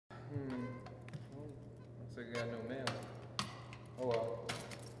I got no mail. Oh well.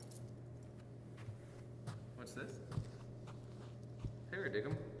 What's this?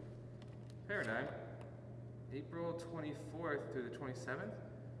 Paradigm. Paradigm. April 24th through the 27th?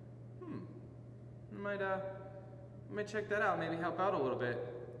 I might check that out, maybe help out a little bit.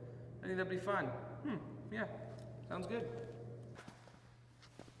 I think that'd be fun. Yeah, sounds good.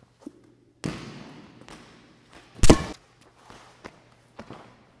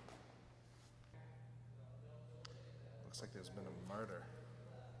 Looks like there's been a murder.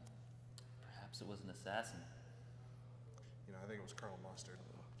 Perhaps it was an assassin. You know, I think it was Colonel Mustard.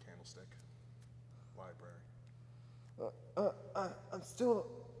 Candlestick. Library. I'm still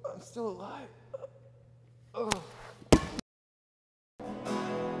alive.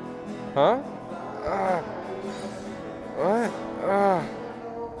 Huh? What?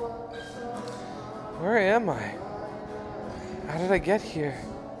 Where am I? How did I get here?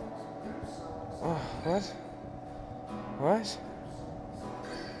 Oh, what?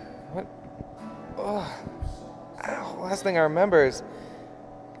 What? Oh, ow. Last thing I remember is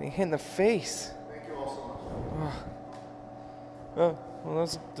getting hit in the face. Thank you all so much. Oh, well,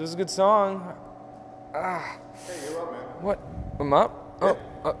 this is a good song. Hey, you're up, man. What? I'm up?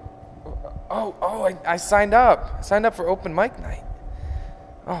 Oh, I signed up. I signed up for open mic night.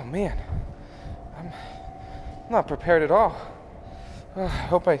 Oh, man. I'm not prepared at all. I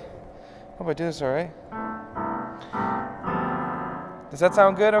hope I do this all right. Does that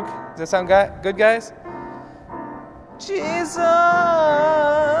sound good? Okay. Does that sound good, guys? Jesus!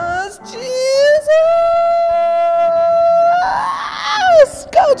 Jesus!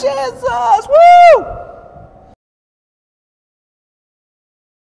 Go, Jesus! Woo!